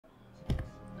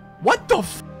the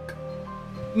f?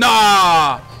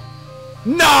 Nah!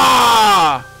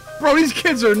 Nah! Bro, these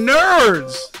kids are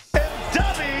nerds! And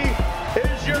Dubby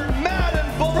is your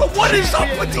Madden Bowl Bro, what is up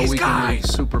with champion. these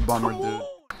guys? Super bummer, dude.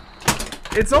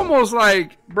 It's almost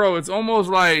like, bro, it's almost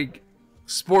like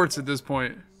sports at this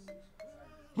point.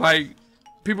 Like,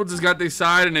 people just got their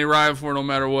side and they ride for it no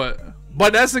matter what.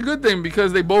 But that's a good thing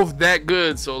because they both that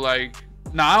good. So, like,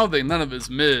 nah, I don't think none of it's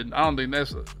mid. I don't think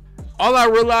that's... All I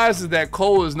realized is that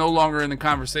Cole is no longer in the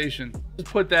conversation.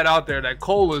 Just put that out there, that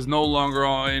Cole is no longer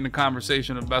in the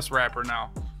conversation of best rapper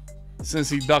now. Since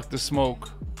he ducked the smoke.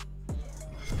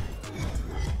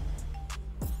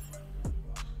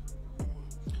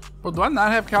 Bro, do I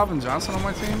not have Calvin Johnson on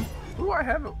my team? Who do I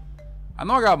have? I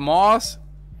know I got Moss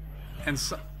and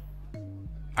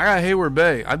I got Hayward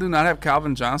Bay. I do not have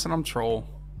Calvin Johnson. I'm troll.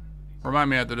 Remind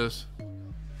me after this.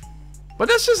 But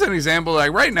that's just an example.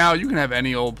 Like right now, you can have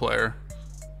any old player.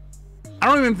 I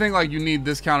don't even think like you need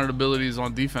discounted abilities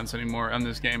on defense anymore in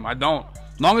this game. I don't.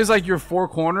 As long as like your 4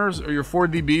 corners or your 4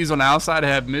 DBs on the outside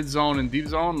have mid zone and deep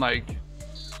zone, like,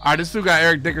 all right, this dude got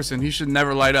Eric Dickerson. He should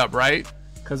never light up, right?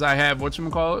 Because I have,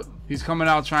 whatchamacallit? He's coming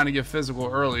out trying to get physical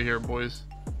early here, boys.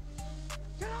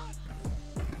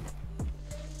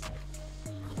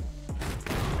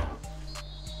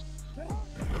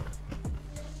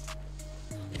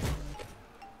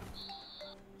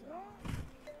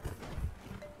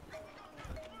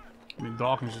 I mean,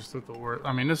 Dawkins just took the word.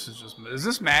 I mean, this is just... Is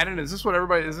this Madden? Is this what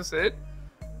everybody... Is this it?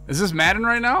 Is this Madden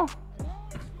right now?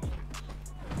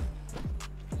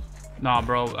 Nah,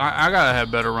 bro. I gotta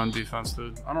have better run defense,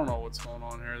 dude. I don't know what's going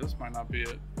on here. This might not be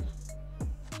it.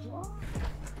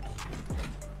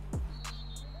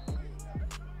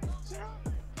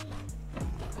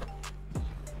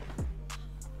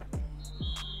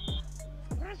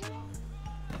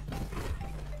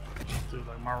 Dude,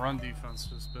 like, my run defense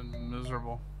has been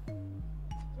miserable.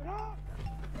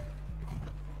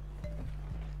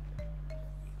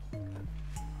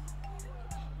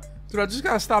 Dude, I just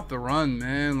gotta stop the run,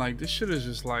 man. Like, this shit is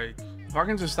just like, if I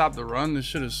can just stop the run, this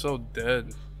shit is so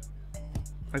dead.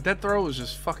 Like, that throw was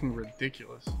just fucking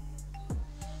ridiculous.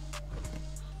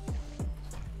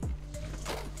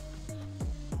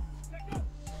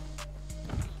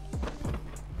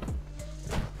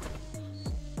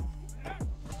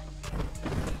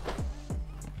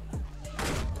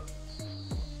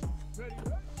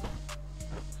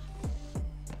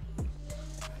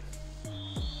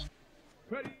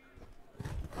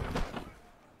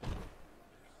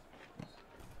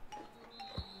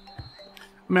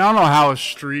 I mean, I don't know how a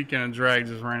streak and a drag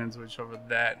just ran into each other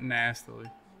that nastily.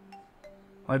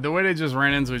 Like, the way they just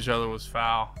ran into each other was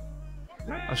foul.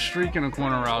 A streak and a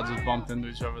corner route just bumped into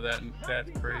each other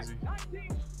that's crazy.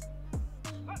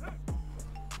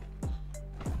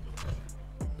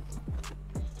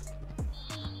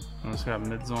 I just got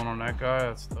mid zone on that guy.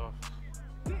 That's tough.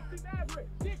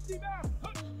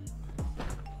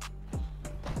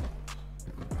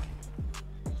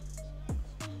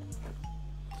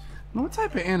 What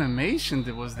type of animation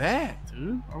was that,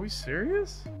 dude? Are we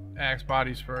serious? Axe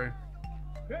body spray.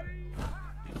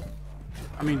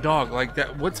 I mean, dog, like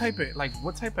that. What type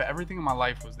of everything in my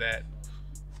life was that?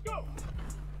 I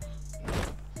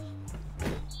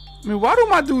mean, why do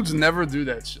my dudes never do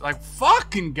that shit? Like,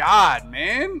 fucking God,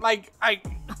 man. Like, I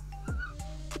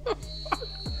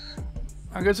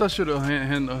guess I should have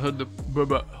hood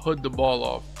the ball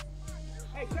off.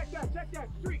 Hey, check that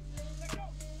street.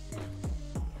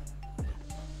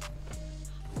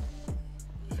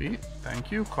 Feet,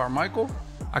 thank you, Carmichael.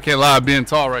 I can't lie, being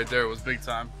tall right there was big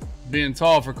time. Being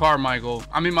tall for Carmichael.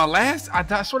 I mean,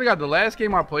 I swear to God, the last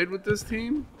game I played with this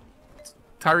team,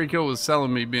 Tyreek Hill was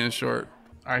selling me being short.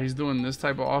 All right, he's doing this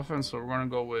type of offense, so we're gonna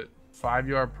go with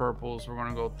 5-yard purples. We're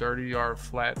gonna go 30-yard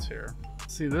flats here.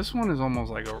 See, this one is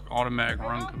almost like an automatic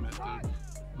run commit, dude.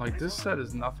 Like, this set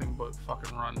is nothing but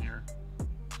fucking run here.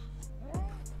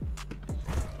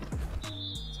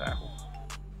 Tackle.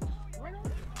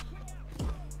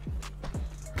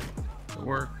 Good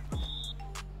work.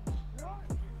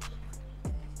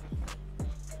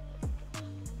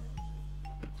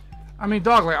 I mean,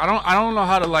 dog, like, I don't know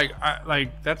how to,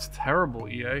 like, that's terrible,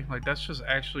 EA. Like, that's just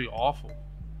actually awful.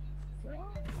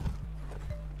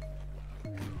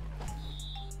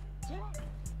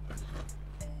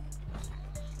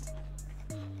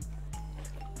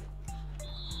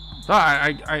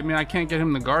 I mean, I can't get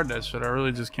him to guard that shit. I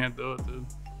really just can't do it, dude.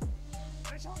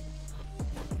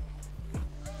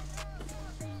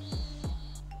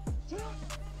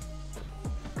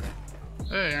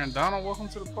 Hey, Aaron Donald, welcome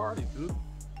to the party, dude.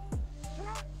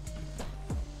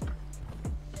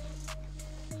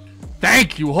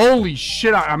 Thank you. Holy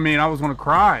shit. I mean, I was gonna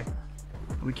cry.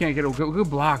 We can't get a good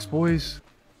blocks, boys.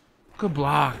 Good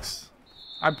blocks.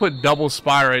 I put double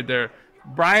spy right there.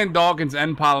 Brian Dawkins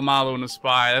and Palomalu in the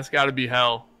spy. That's got to be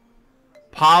hell.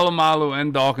 Palomalu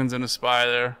and Dawkins in the spy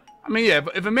there. I mean, yeah,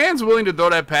 if a man's willing to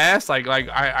throw that pass, like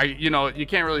you know, you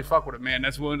can't really fuck with a man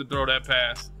that's willing to throw that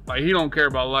pass. Like, he don't care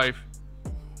about life.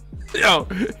 Yo,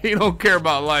 he don't care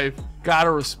about life.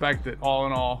 Gotta respect it, all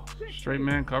in all. Straight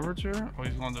man coverage here? Oh,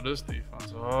 he's going to this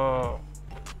defense. Oh.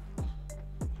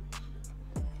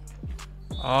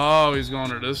 Oh, he's going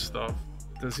to this stuff.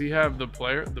 Does he have the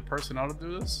personnel to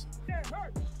do this?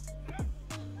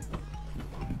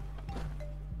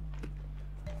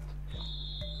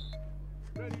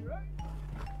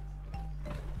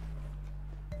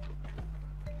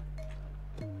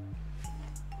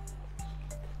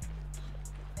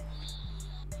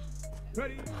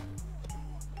 Ready?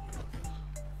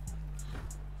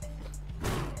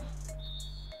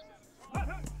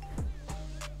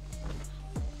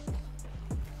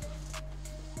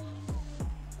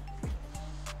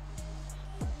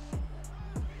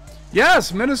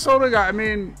 Yes, Minnesota got. I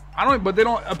mean, I don't. But they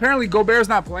don't. Apparently, Gobert's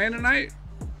not playing tonight,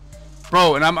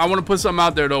 bro. And I want to put something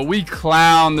out there though. We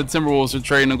clowned the Timberwolves for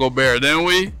trading Gobert, didn't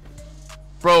we?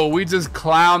 Bro, we just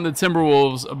clowned the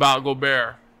Timberwolves about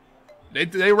Gobert.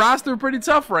 They roster pretty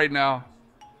tough right now.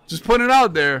 Just putting it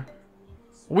out there.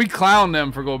 We clowned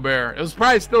them for Gobert. It was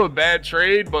probably still a bad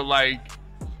trade, but like,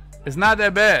 it's not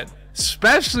that bad.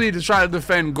 Especially to try to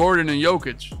defend Gordon and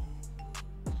Jokic.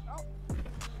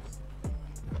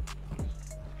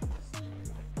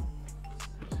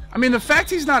 I mean, the fact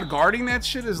he's not guarding that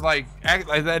shit is like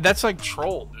that's like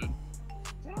troll, dude.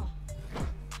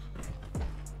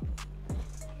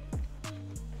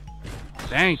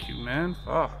 Thank you, man.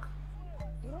 Fuck.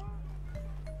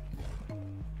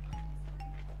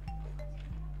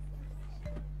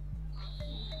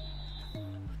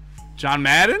 John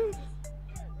Madden?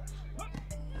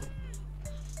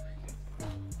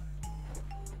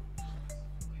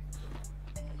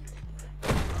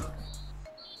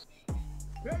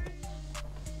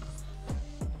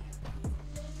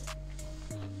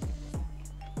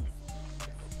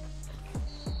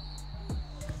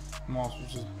 Moss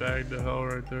was just bagged to hell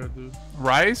right there, dude.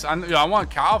 Rice? I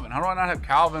want Calvin. How do I not have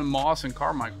Calvin, Moss, and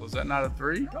Carmichael? Is that not a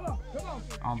 3? I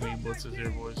don't think he blitzes here,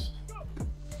 boys.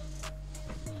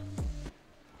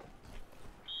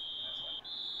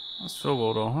 That's field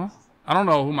goal though, huh? I don't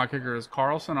know who my kicker is.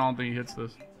 Carlson? I don't think he hits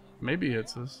this. Maybe he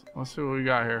hits this. Let's see what we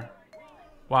got here.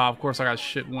 Wow, of course I got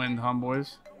shit wind, huh,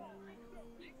 boys?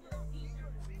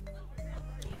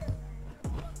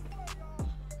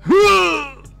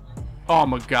 Oh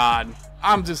my god.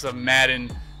 I'm just a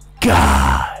Madden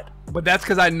god. But that's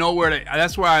because I know where to.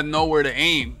 That's where I know where to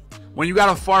aim. When you got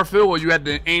a far field goal, you have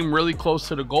to aim really close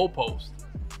to the goalpost.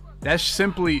 That's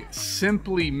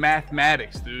simply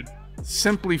mathematics, dude.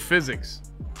 Simply physics.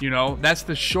 You know, that's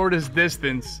the shortest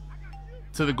distance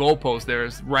to the goalpost. There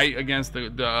is right against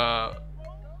the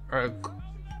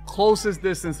closest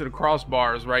distance to the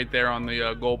crossbar is right there on the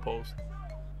goalpost.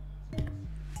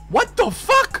 What the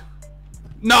fuck?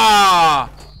 Nah,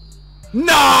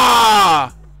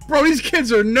 bro, these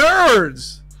kids are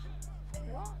nerds.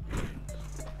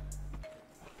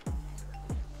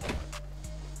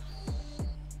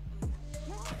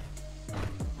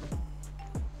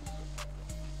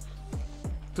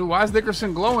 Dude, why is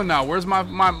Dickerson glowing now? Where's my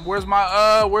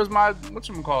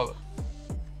whatchamacallit?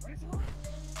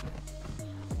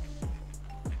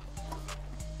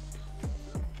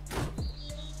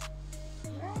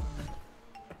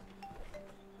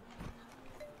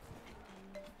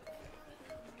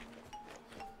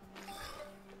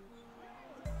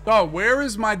 Oh,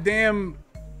 where's my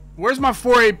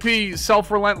 4 AP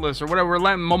self-relentless or whatever,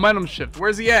 momentum shift?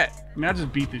 Where's he at? I mean, I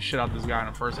just beat the shit out of this guy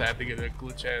in the first half to get a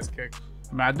glitch ass kick.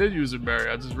 I mean, I did use a berry.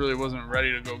 I just really wasn't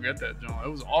ready to go get that joint. It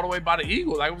was all the way by the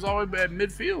Eagles. Like, it was all the way at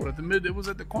midfield. It was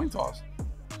at the coin toss.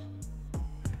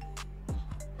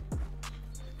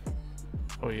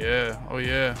 Oh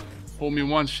yeah. Fool me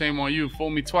once, shame on you. Fool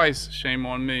me twice, shame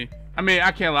on me. I mean,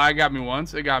 I can't lie. It got me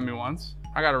once. I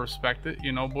gotta respect it,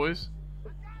 you know, boys.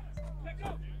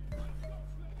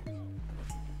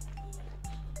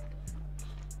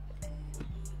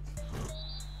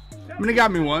 I mean, it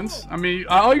got me once. I mean,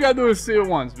 all you gotta do is see it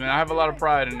once, man. I have a lot of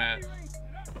pride in that.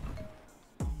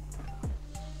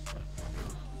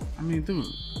 I mean, dude.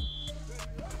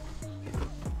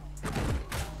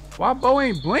 Why Bo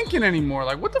ain't blinking anymore?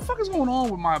 Like, what the fuck is going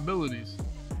on with my abilities?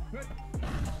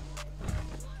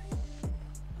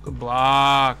 Good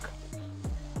block.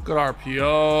 Good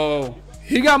RPO.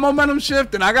 He got momentum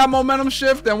shift and I got momentum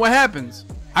shift, and what happens?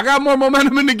 I got more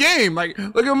momentum in the game. Like,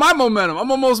 look at my momentum.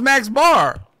 I'm almost max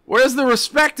bar. Where's the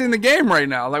respect in the game right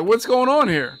now? Like, what's going on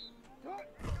here?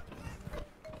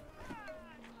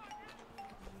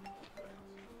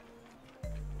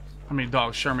 I mean,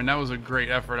 dog, Sherman, that was a great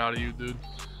effort out of you, dude.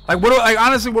 Like,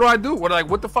 honestly, what do I do?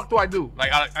 What the fuck do I do?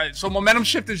 Like, so momentum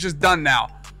shift is just done now.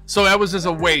 So that was just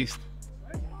a waste.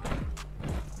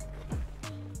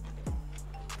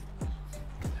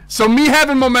 So me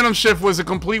having momentum shift was a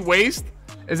complete waste?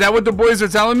 Is that what the boys are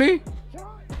telling me?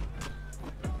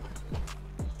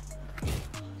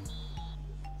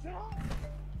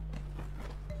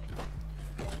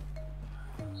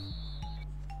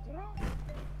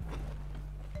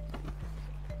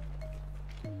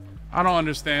 I don't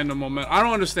understand the momentum. I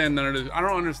don't understand none of this. I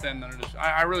don't understand none of this.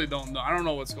 I really don't know. I don't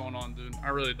know what's going on, dude. I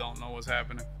really don't know what's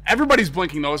happening. Everybody's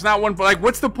blinking, though. It's not one, but like,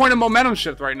 what's the point of momentum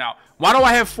shift right now? Why do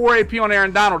I have 4 AP on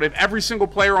Aaron Donald if every single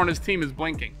player on his team is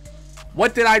blinking?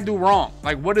 What did I do wrong?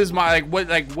 Like, what is my, what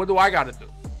do I got to do?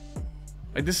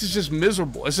 Like, this is just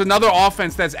miserable. It's another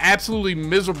offense that's absolutely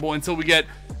miserable until we get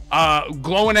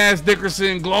glowing ass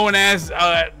Dickerson, glowing ass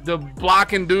the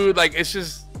blocking dude. Like, it's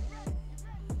just.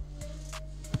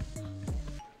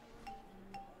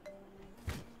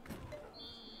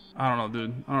 I don't know,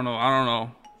 dude. I don't know.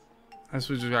 I guess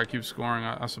we just gotta keep scoring,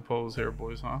 I suppose, here,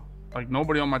 boys, huh? Like,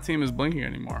 nobody on my team is blinking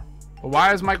anymore. But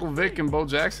why is Michael Vick and Bo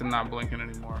Jackson not blinking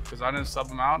anymore? Because I didn't sub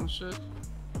them out and shit?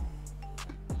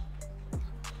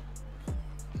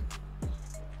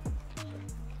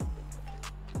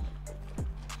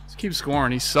 Just keep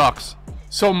scoring. He sucks.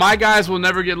 So my guys will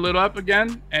never get lit up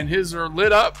again, and his are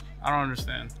lit up? I don't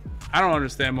understand. I don't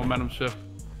understand momentum shift.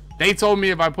 They told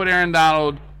me if I put Aaron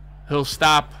Donald, he'll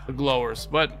stop the glowers,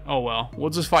 but oh well. We'll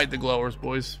just fight the glowers,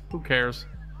 boys. Who cares?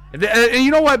 And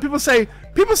you know what? People say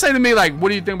to me, like, what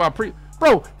do you think about pre?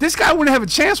 Bro, this guy wouldn't have a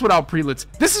chance without prelits.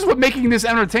 This is what making this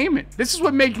entertainment. This is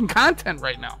what making content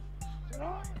right now.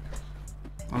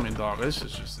 I mean, dog, this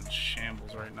is just in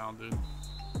shambles right now, dude.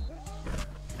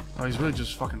 Oh, he's really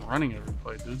just fucking running every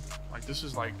play, dude. Like, this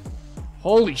is like,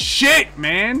 holy shit,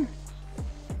 man.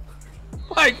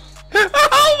 Like,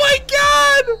 oh my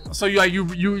god! So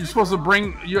you're supposed to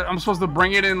bring I'm supposed to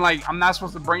bring it in, like, I'm not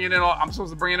supposed to bring it in, I'm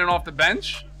supposed to bring it in off the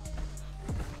bench?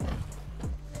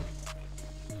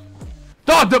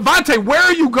 Dog, Devontae, where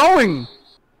are you going?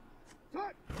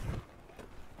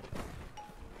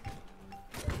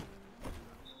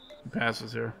 He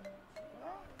passes here.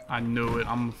 I knew it.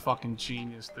 I'm a fucking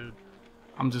genius, dude.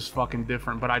 I'm just fucking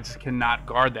different, but I just cannot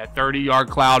guard that 30-yard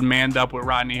cloud manned up with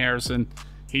Rodney Harrison.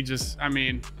 He just, I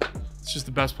mean, it's just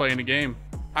the best play in the game.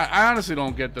 I honestly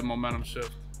don't get the momentum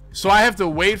shift. So I have to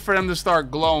wait for them to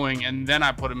start glowing, and then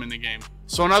I put them in the game.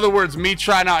 So in other words, me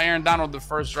trying out Aaron Donald the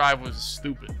first drive was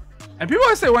stupid. And people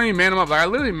always say, why don't you man him up? Like, I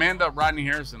literally manned up Rodney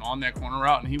Harrison on that corner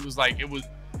route, and he was like, it was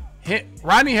hit.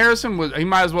 Rodney Harrison was, he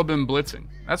might as well have been blitzing.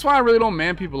 That's why I really don't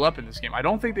man people up in this game. I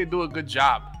don't think they do a good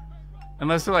job.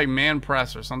 Unless they're like man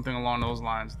press or something along those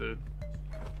lines, dude.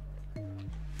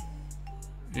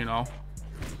 You know?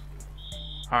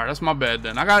 Alright, that's my bad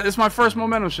then. It's my first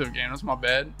momentum shift game. That's my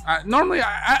bad. Normally,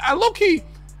 I low-key,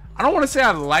 I don't want to say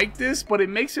I like this, but it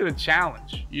makes it a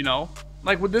challenge, you know?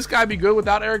 Like, would this guy be good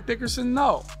without Eric Dickerson?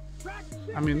 No.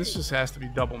 I mean, this just has to be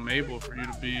double Mabel for you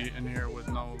to be in here with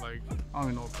no, like, I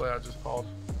don't even know what play I just called.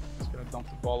 Just gonna dump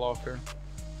the ball off here.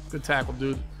 Good tackle,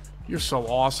 dude. You're so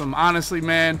awesome. Honestly,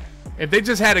 man, if they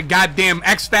just had a goddamn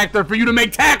X factor for you to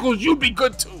make tackles, you'd be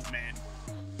good too, man.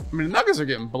 I mean, the Nuggets are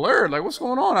getting blurred. Like, what's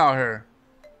going on out here?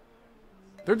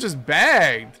 They're just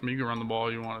bagged. I mean, you can run the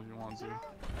ball you want if you want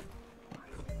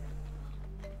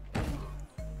to.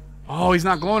 Oh, he's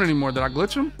not glowing anymore. Did I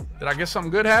glitch him? Did I get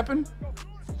something good happen?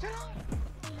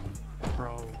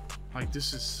 Bro, like,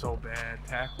 this is so bad.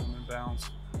 Tackle him and bounce.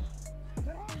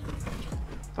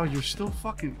 Oh, you're still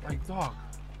fucking, like, dog.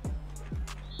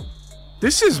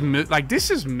 This is,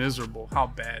 this is miserable how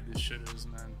bad this shit is,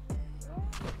 man.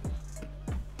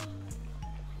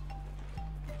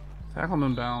 Tackle him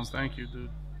and bounce. Thank you, dude.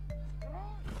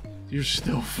 You're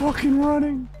still fucking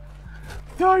running.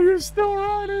 No, you're still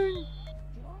running.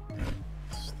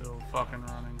 Still fucking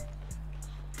running.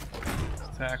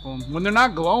 Let's tackle him. When they're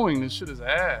not glowing, this shit is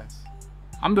ass.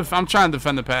 I'm trying to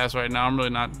defend the pass right now. I'm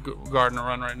really not guarding a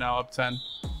run right now, up 10.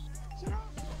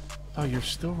 Oh, you're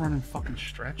still running fucking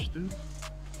stretch, dude?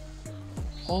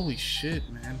 Holy shit,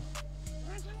 man.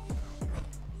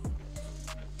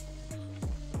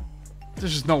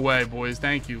 There's just no way, boys.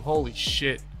 Thank you. Holy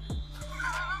shit.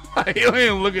 You don't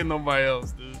even look at nobody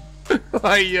else, dude.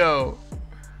 Like, yo.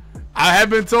 I have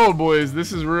been told, boys,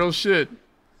 this is real shit.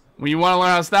 When you want to learn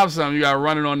how to stop something, you got to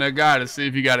run it on that guy to see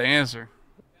if you got an answer.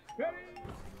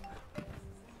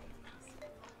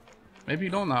 Maybe you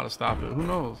don't know how to stop it. Who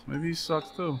knows? Maybe he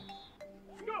sucks too.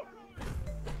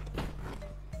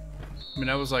 I mean,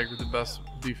 that was like the best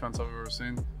defense I've ever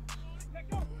seen.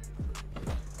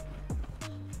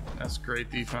 That's great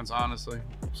defense, honestly.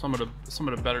 Some of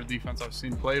the better defense I've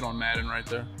seen played on Madden right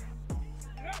there.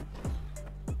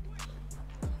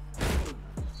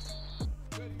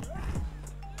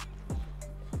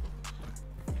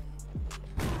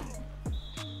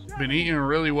 Been eating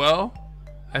really well.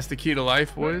 That's the key to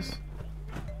life, boys.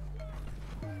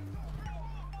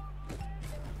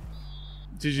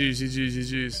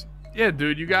 GG's. Yeah,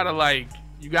 dude, you gotta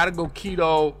go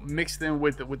keto mixed in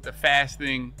with the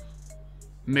fasting,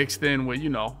 mixed in with,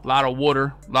 you know, a lot of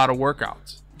water, a lot of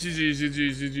workouts.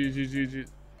 A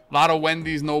lot of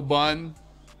Wendy's, no bun,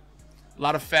 a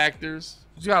lot of factors.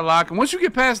 You gotta lock. And once you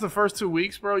get past the first 2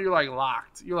 weeks, bro, you're like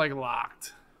locked. You're like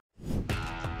locked.